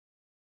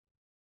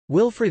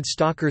Wilfrid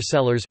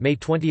Sellars (May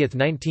 20,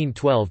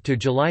 1912 to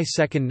July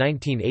 2,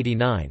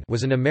 1989)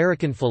 was an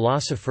American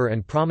philosopher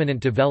and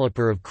prominent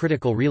developer of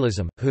critical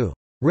realism, who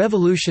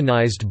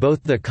revolutionized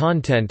both the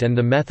content and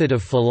the method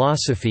of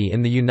philosophy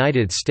in the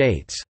United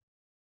States.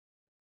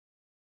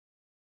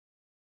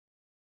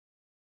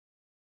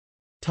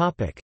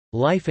 Topic: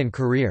 Life and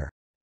career.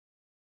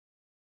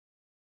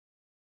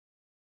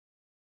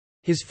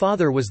 His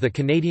father was the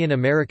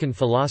Canadian-American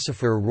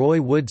philosopher Roy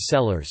Wood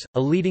Sellars,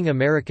 a leading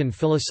American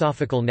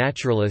philosophical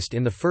naturalist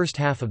in the first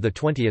half of the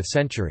 20th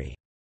century.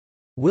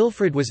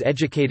 Wilfrid was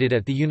educated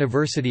at the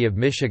University of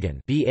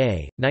Michigan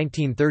 (BA,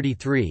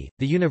 1933),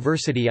 the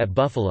University at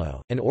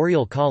Buffalo, and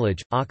Oriel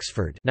College,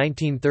 Oxford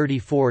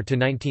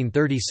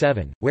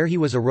 (1934–1937), where he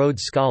was a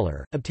Rhodes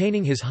Scholar,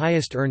 obtaining his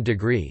highest earned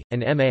degree,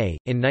 an M.A.,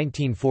 in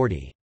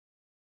 1940.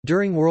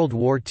 During World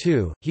War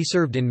II, he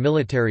served in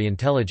military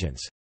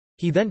intelligence.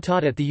 He then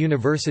taught at the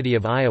University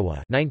of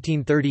Iowa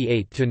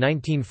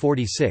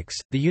 1938–1946,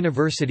 the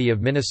University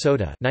of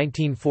Minnesota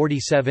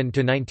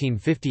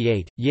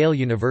 1947–1958, Yale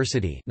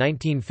University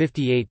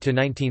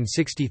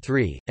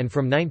 1958–1963, and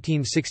from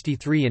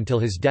 1963 until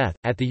his death,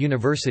 at the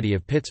University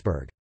of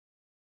Pittsburgh.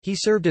 He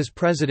served as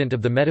president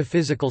of the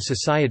Metaphysical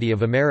Society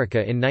of America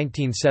in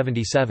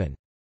 1977.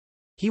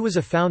 He was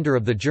a founder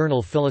of the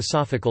journal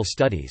Philosophical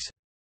Studies.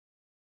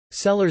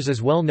 Sellars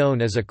is well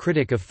known as a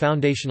critic of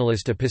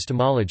foundationalist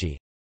epistemology,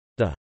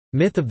 the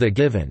myth of the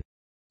given,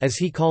 as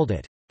he called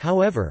it.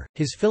 However,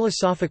 his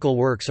philosophical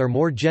works are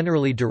more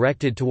generally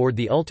directed toward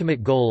the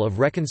ultimate goal of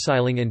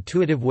reconciling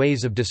intuitive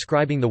ways of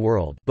describing the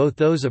world, both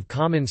those of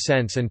common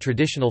sense and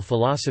traditional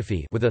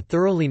philosophy, with a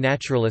thoroughly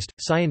naturalist,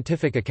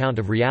 scientific account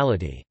of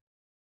reality.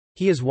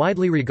 He is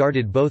widely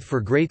regarded both for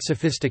great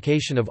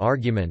sophistication of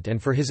argument and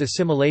for his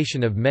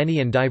assimilation of many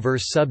and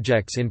diverse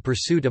subjects in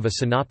pursuit of a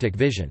synoptic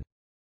vision.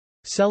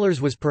 Sellars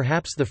was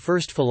perhaps the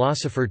first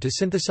philosopher to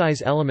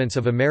synthesize elements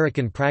of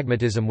American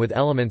pragmatism with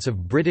elements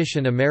of British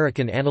and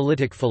American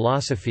analytic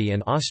philosophy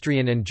and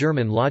Austrian and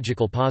German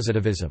logical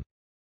positivism.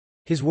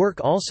 His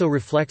work also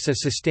reflects a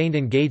sustained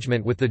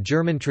engagement with the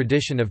German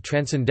tradition of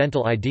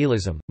transcendental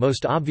idealism,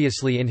 most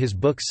obviously in his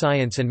book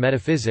Science and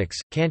Metaphysics,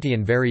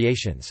 Kantian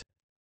Variations.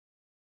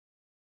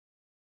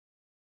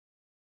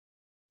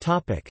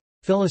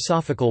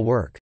 Philosophical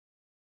work.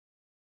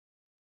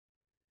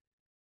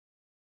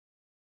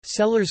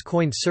 Sellars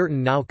coined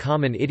certain now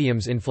common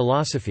idioms in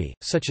philosophy,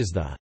 such as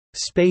the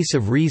space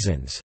of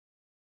reasons.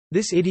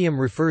 This idiom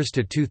refers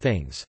to two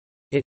things.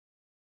 It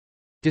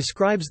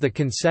describes the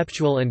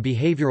conceptual and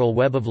behavioral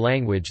web of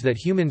language that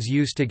humans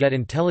use to get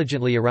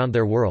intelligently around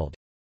their world.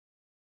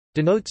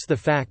 Denotes the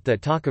fact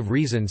that talk of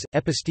reasons,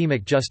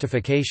 epistemic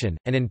justification,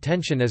 and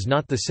intention is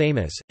not the same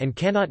as, and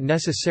cannot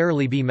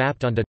necessarily be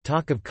mapped onto,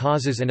 talk of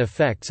causes and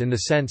effects in the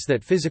sense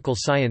that physical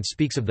science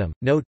speaks of them.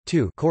 Note,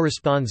 2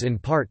 corresponds in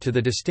part to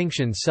the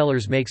distinction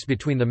Sellars makes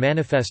between the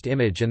manifest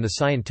image and the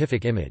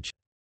scientific image.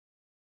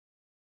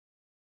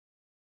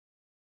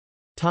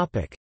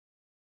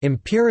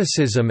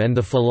 Empiricism and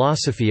the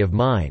philosophy of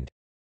mind.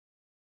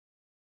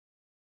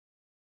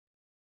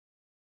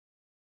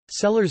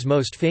 Sellars'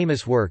 most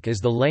famous work is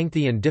the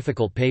lengthy and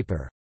difficult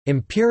paper,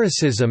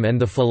 Empiricism and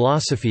the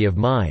Philosophy of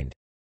Mind,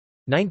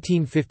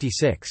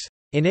 1956.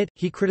 In it,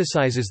 he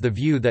criticizes the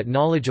view that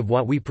knowledge of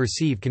what we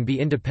perceive can be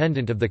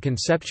independent of the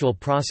conceptual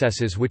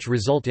processes which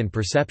result in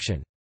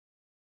perception.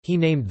 He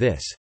named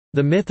this,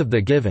 the myth of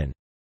the given,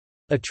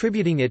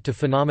 attributing it to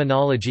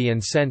phenomenology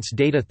and sense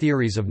data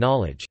theories of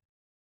knowledge.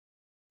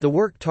 The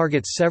work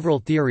targets several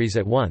theories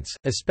at once,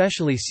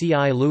 especially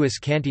C.I. Lewis'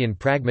 Kantian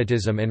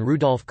pragmatism and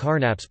Rudolf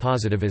Carnap's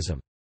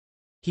positivism.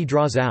 He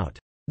draws out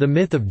the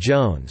myth of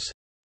Jones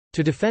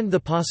to defend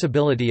the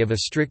possibility of a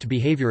strict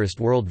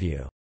behaviorist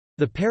worldview.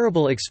 The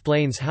parable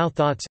explains how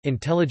thoughts,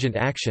 intelligent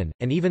action,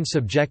 and even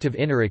subjective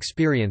inner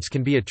experience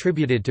can be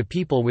attributed to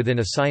people within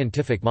a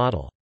scientific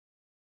model.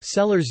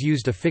 Sellars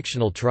used a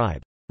fictional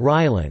tribe,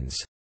 Rylands,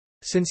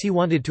 since he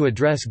wanted to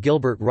address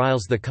Gilbert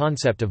Ryle's The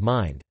Concept of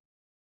Mind.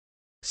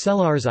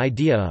 Sellars'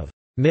 idea of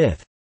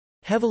myth,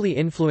 heavily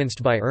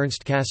influenced by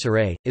Ernst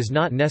Cassirer, is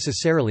not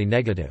necessarily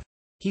negative.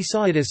 He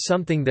saw it as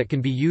something that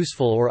can be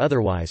useful or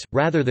otherwise,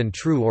 rather than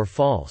true or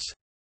false.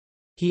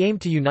 He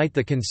aimed to unite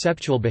the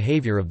conceptual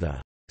behavior of the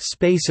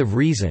space of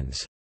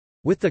reasons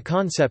with the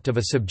concept of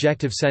a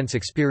subjective sense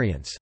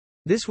experience.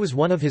 This was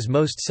one of his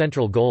most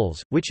central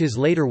goals, which his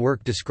later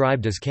work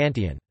described as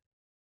Kantian.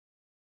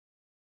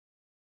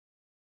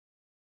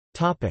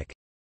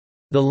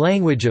 The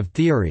language of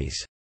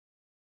theories.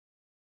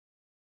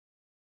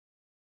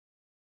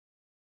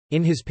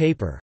 In his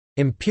paper,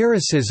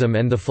 Empiricism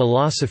and the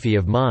Philosophy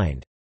of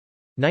Mind,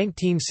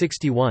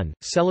 1961,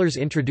 Sellars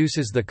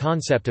introduces the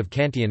concept of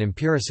Kantian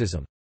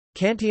empiricism.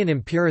 Kantian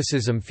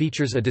empiricism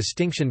features a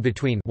distinction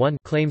between 1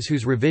 claims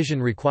whose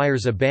revision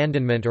requires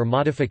abandonment or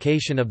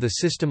modification of the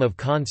system of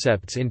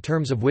concepts in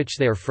terms of which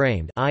they are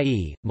framed,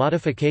 i.e.,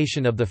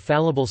 modification of the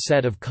fallible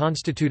set of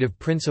constitutive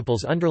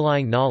principles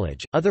underlying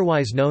knowledge,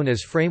 otherwise known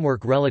as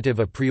framework relative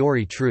a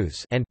priori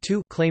truths, and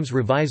 2 claims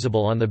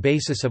revisable on the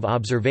basis of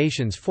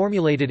observations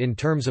formulated in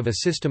terms of a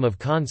system of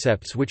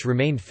concepts which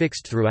remained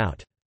fixed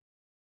throughout.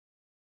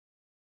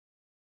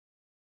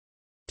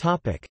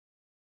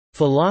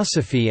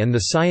 Philosophy and the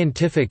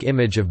scientific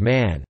image of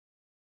man.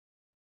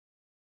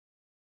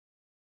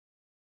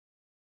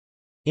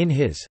 In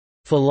his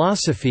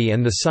Philosophy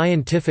and the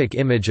Scientific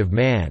Image of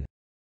Man,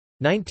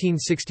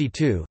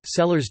 1962,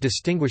 Sellars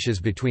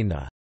distinguishes between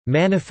the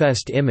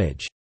manifest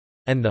image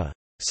and the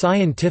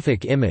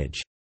scientific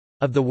image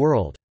of the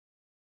world.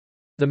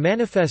 The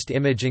manifest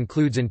image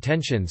includes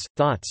intentions,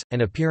 thoughts,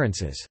 and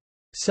appearances.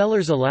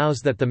 Sellars allows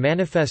that the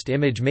manifest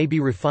image may be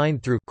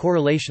refined through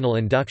correlational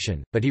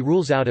induction, but he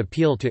rules out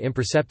appeal to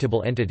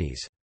imperceptible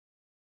entities.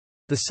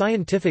 The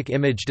scientific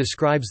image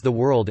describes the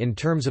world in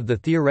terms of the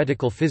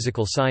theoretical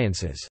physical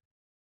sciences.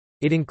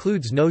 It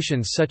includes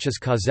notions such as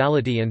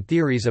causality and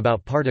theories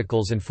about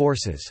particles and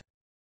forces.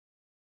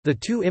 The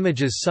two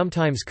images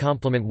sometimes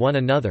complement one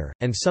another,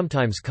 and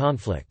sometimes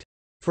conflict.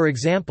 For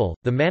example,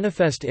 the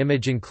manifest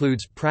image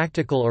includes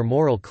practical or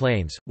moral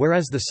claims,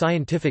 whereas the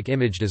scientific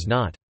image does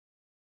not.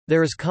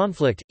 There is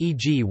conflict,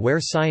 e.g. where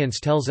science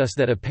tells us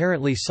that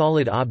apparently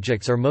solid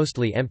objects are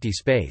mostly empty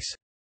space.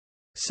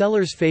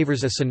 Sellars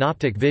favors a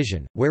synoptic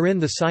vision, wherein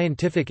the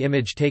scientific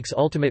image takes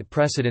ultimate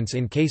precedence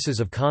in cases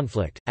of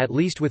conflict, at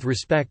least with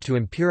respect to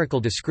empirical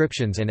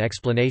descriptions and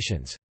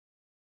explanations.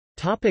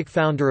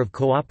 Founder of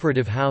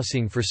cooperative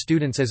housing for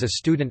students. As a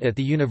student at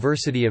the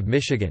University of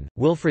Michigan,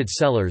 Wilfrid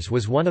Sellars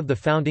was one of the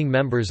founding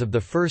members of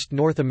the first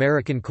North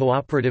American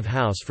cooperative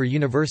house for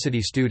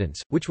university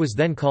students, which was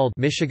then called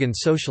Michigan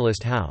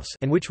Socialist House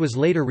and which was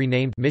later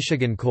renamed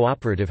Michigan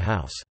Cooperative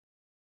House.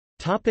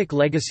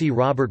 Legacy.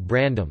 Robert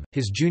Brandom,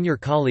 his junior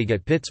colleague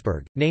at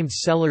Pittsburgh, named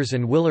Sellars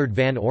and Willard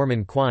Van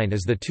Orman Quine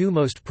as the two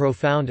most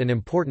profound and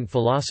important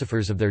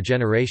philosophers of their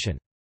generation.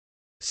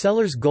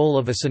 Sellars' goal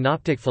of a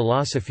synoptic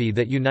philosophy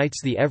that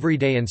unites the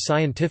everyday and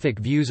scientific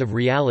views of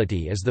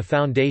reality is the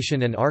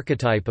foundation and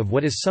archetype of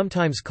what is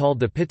sometimes called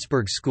the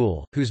Pittsburgh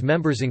School, whose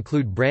members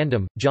include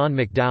Brandom, John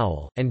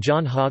McDowell, and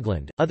John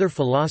Hogland. Other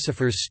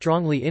philosophers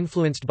strongly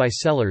influenced by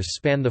Sellars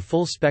span the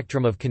full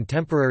spectrum of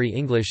contemporary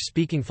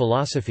English-speaking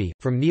philosophy,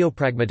 from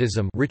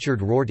neopragmatism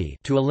Richard Rorty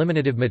to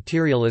eliminative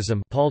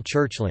materialism Paul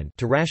Churchland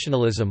to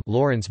rationalism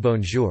Lawrence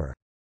Bonjour.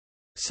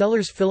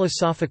 Sellars'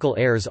 philosophical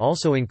heirs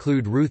also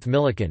include Ruth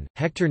Millikan,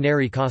 Hector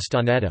Neri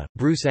Castaneda,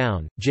 Bruce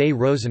Aune, Jay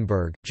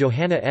Rosenberg,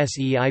 Johanna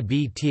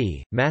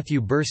Seibt,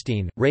 Matthew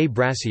Burstein, Ray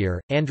Brassier,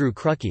 Andrew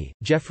Crucky,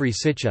 Jeffrey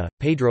Sitcha,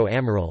 Pedro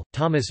Amaral,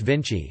 Thomas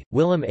Vinci,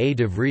 Willem A.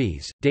 de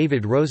Vries,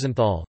 David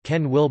Rosenthal,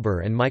 Ken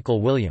Wilber and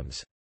Michael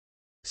Williams.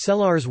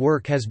 Sellars'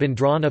 work has been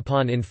drawn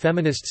upon in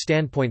feminist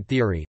standpoint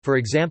theory, for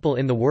example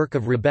in the work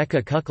of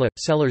Rebecca Kukla.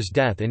 Sellars'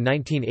 death in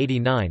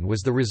 1989 was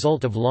the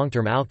result of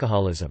long-term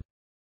alcoholism.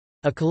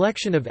 A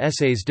collection of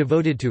essays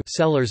devoted to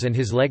Sellars and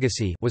his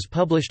legacy was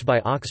published by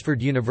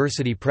Oxford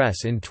University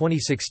Press in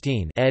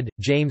 2016, ed.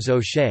 James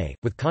O'Shea,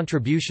 with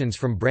contributions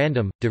from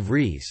Brandom, de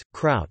Vries,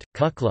 Kraut,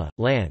 Kukla,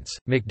 Lance,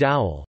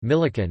 McDowell,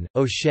 Millikan,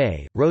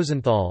 O'Shea,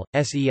 Rosenthal,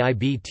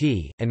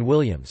 Seibt, and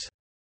Williams.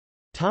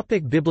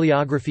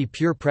 Bibliography.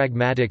 Pure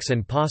Pragmatics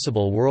and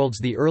Possible Worlds.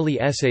 The Early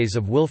Essays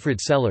of Wilfrid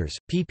Sellars,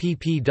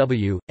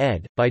 PPPW,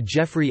 ed., by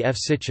Jeffrey F.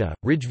 Sitcha,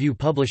 Ridgeview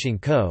Publishing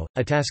Co.,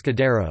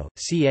 Atascadero,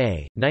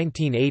 CA,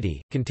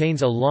 1980,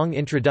 contains a long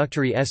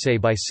introductory essay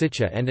by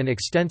Sitcha and an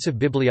extensive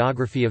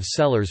bibliography of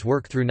Sellars'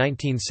 work through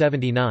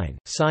 1979,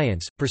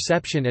 Science,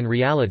 Perception and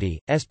Reality,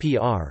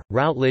 SPR,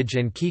 Routledge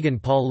and Kegan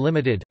Paul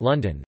Limited,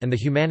 London, and the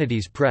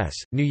Humanities Press,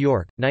 New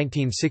York,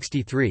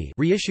 1963,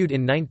 reissued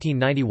in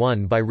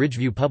 1991 by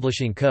Ridgeview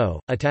Publishing Co.,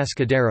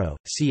 Atascadero,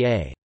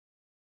 CA.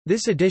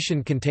 This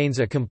edition contains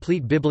a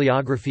complete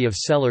bibliography of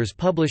Sellars'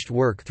 published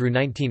work through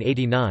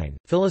 1989.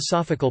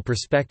 Philosophical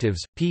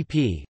Perspectives,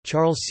 pp.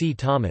 Charles C.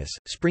 Thomas,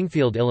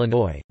 Springfield,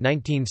 Illinois,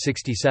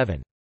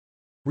 1967.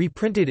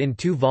 Reprinted in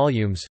 2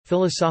 volumes,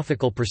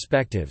 Philosophical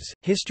Perspectives,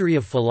 History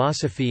of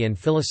Philosophy and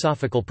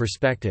Philosophical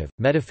Perspective,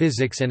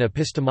 Metaphysics and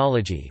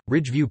Epistemology,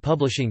 Ridgeview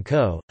Publishing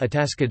Co.,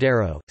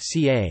 Atascadero,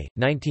 CA,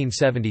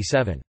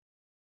 1977.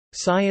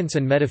 Science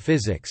and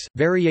Metaphysics,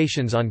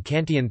 Variations on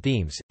Kantian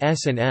Themes,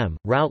 S&M,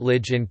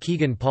 Routledge and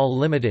Kegan Paul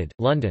Limited,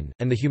 London,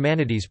 and the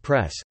Humanities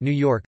Press, New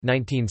York,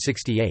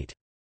 1968.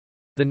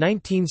 The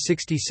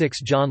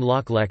 1966 John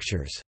Locke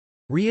Lectures.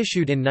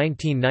 Reissued in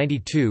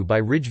 1992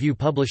 by Ridgeview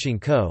Publishing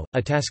Co.,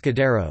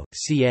 Atascadero,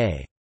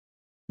 CA.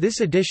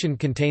 This edition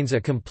contains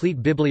a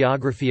complete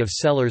bibliography of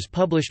Sellars'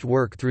 published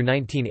work through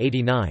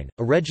 1989,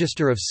 a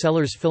register of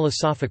Sellars'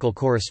 philosophical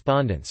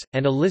correspondence,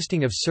 and a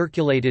listing of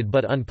circulated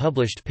but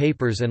unpublished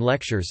papers and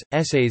lectures,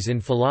 Essays in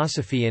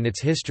Philosophy and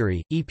Its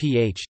History,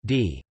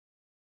 EPH.D.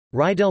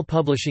 Rydell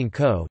Publishing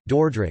Co.,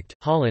 Dordrecht,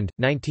 Holland,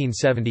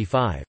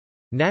 1975.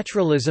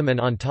 Naturalism and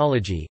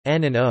Ontology,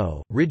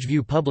 N&O,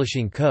 Ridgeview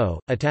Publishing Co.,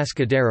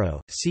 Atascadero,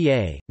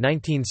 CA,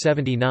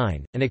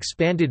 1979, an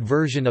expanded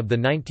version of the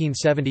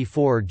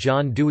 1974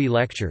 John Dewey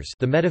Lectures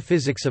The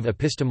Metaphysics of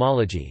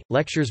Epistemology,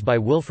 lectures by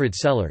Wilfrid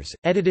Sellars,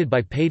 edited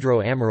by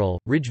Pedro Amaral,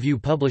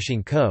 Ridgeview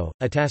Publishing Co.,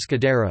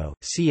 Atascadero,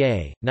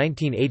 CA,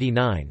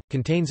 1989,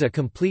 contains a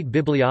complete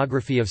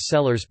bibliography of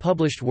Sellars'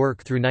 published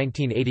work through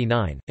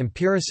 1989,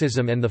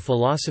 Empiricism and the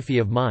Philosophy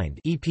of Mind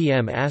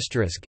EPM**,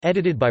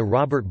 edited by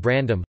Robert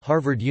Brandom,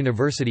 Harvard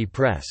University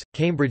Press,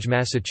 Cambridge,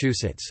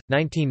 Massachusetts,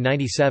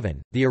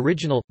 1997, the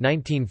original,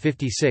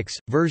 1956,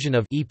 version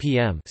of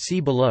EPM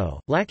see below,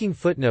 lacking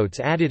footnotes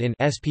added in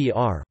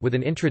SPR, with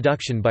an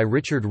introduction by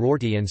Richard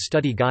Rorty and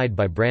study guide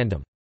by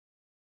Brandom.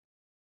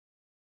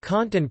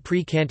 Kant and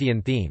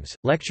Pre-Kantian Themes,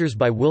 lectures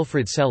by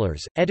Wilfrid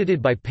Sellars,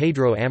 edited by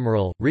Pedro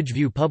Amaral,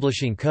 Ridgeview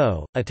Publishing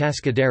Co.,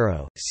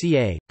 Atascadero,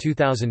 CA,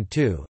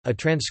 2002, a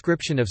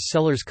transcription of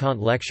Sellars'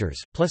 Kant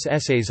lectures, plus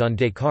essays on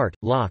Descartes,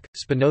 Locke,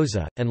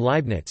 Spinoza, and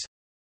Leibniz.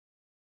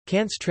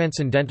 Kant's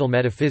Transcendental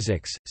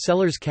Metaphysics,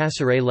 Sellars'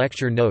 Casseret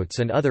Lecture Notes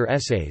and Other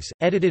Essays,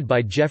 edited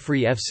by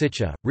Jeffrey F.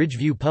 Sitcha,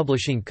 Ridgeview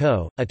Publishing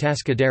Co.,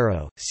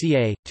 Atascadero,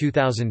 CA,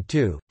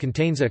 2002,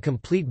 contains a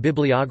complete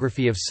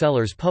bibliography of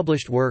Sellars'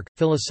 published work,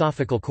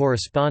 philosophical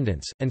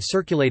correspondence, and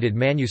circulated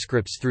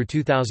manuscripts through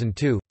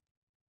 2002.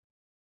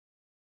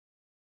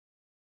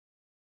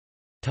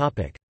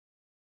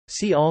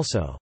 See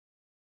also: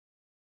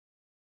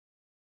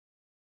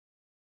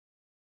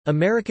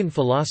 American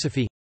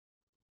philosophy,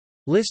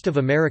 List of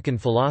American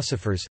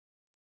philosophers,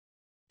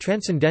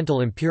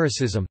 Transcendental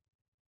empiricism.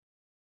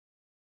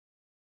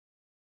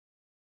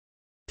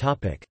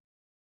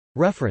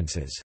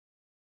 References.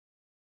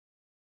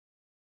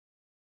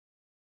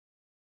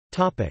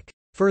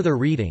 Further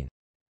reading.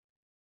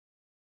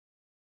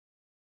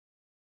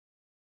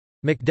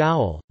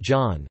 McDowell,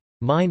 John.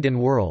 Mind and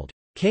World.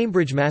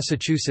 Cambridge,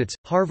 Massachusetts,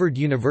 Harvard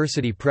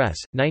University Press,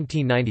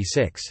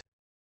 1996.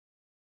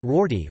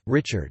 Rorty,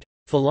 Richard.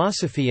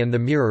 Philosophy and the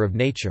Mirror of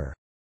Nature.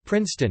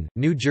 Princeton,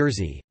 New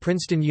Jersey,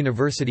 Princeton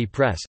University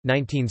Press,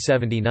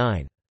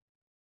 1979.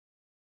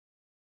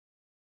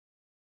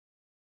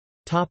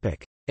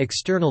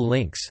 External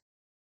links.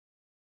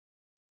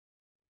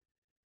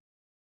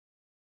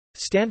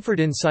 Stanford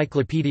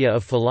Encyclopedia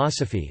of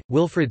Philosophy,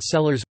 Wilfrid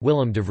Sellars,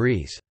 Willem de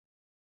Vries.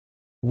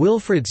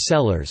 Wilfrid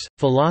Sellars,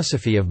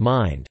 Philosophy of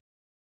Mind.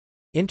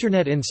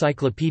 Internet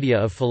Encyclopedia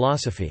of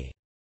Philosophy.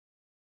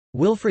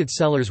 Wilfrid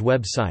Sellars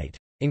website.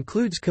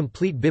 Includes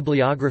complete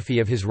bibliography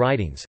of his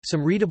writings,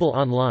 some readable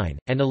online,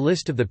 and a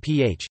list of the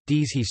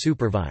Ph.D.s he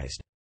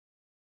supervised.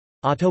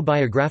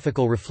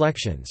 Autobiographical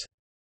reflections.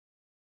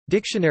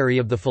 Dictionary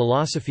of the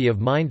Philosophy of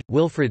Mind,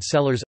 Wilfrid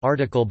Sellars,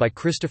 article by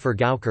Christopher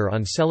Gauker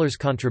on Sellars'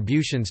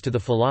 contributions to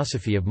the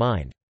philosophy of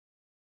mind.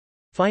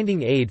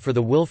 Finding aid for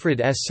the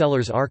Wilfrid S.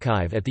 Sellars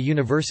Archive at the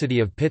University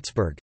of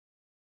Pittsburgh.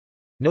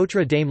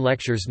 Notre Dame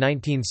Lectures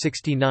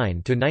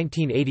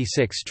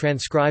 1969–1986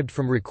 transcribed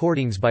from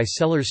recordings by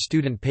Sellars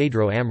student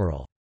Pedro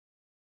Amaral.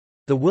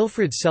 The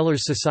Wilfrid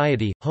Sellars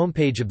Society –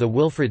 homepage of the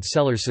Wilfrid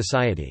Sellars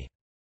Society.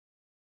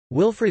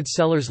 Wilfrid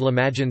Sellars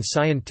L'Imagen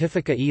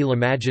Scientifica e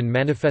l'Imagen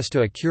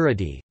Manifesto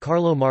Accurati,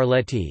 Carlo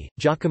Marletti,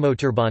 Giacomo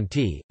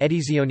Turbanti,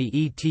 Edizioni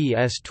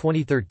ETS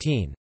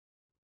 2013.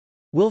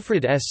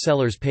 Wilfrid S.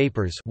 Sellars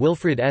Papers,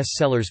 Wilfrid S.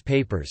 Sellars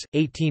Papers,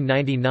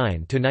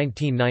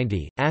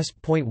 1899–1990,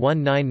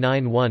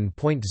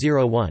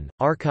 ASP.1991.01,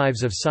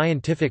 Archives of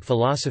Scientific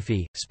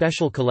Philosophy,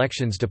 Special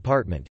Collections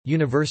Department,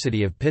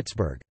 University of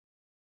Pittsburgh.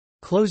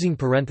 Closing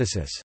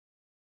parenthesis.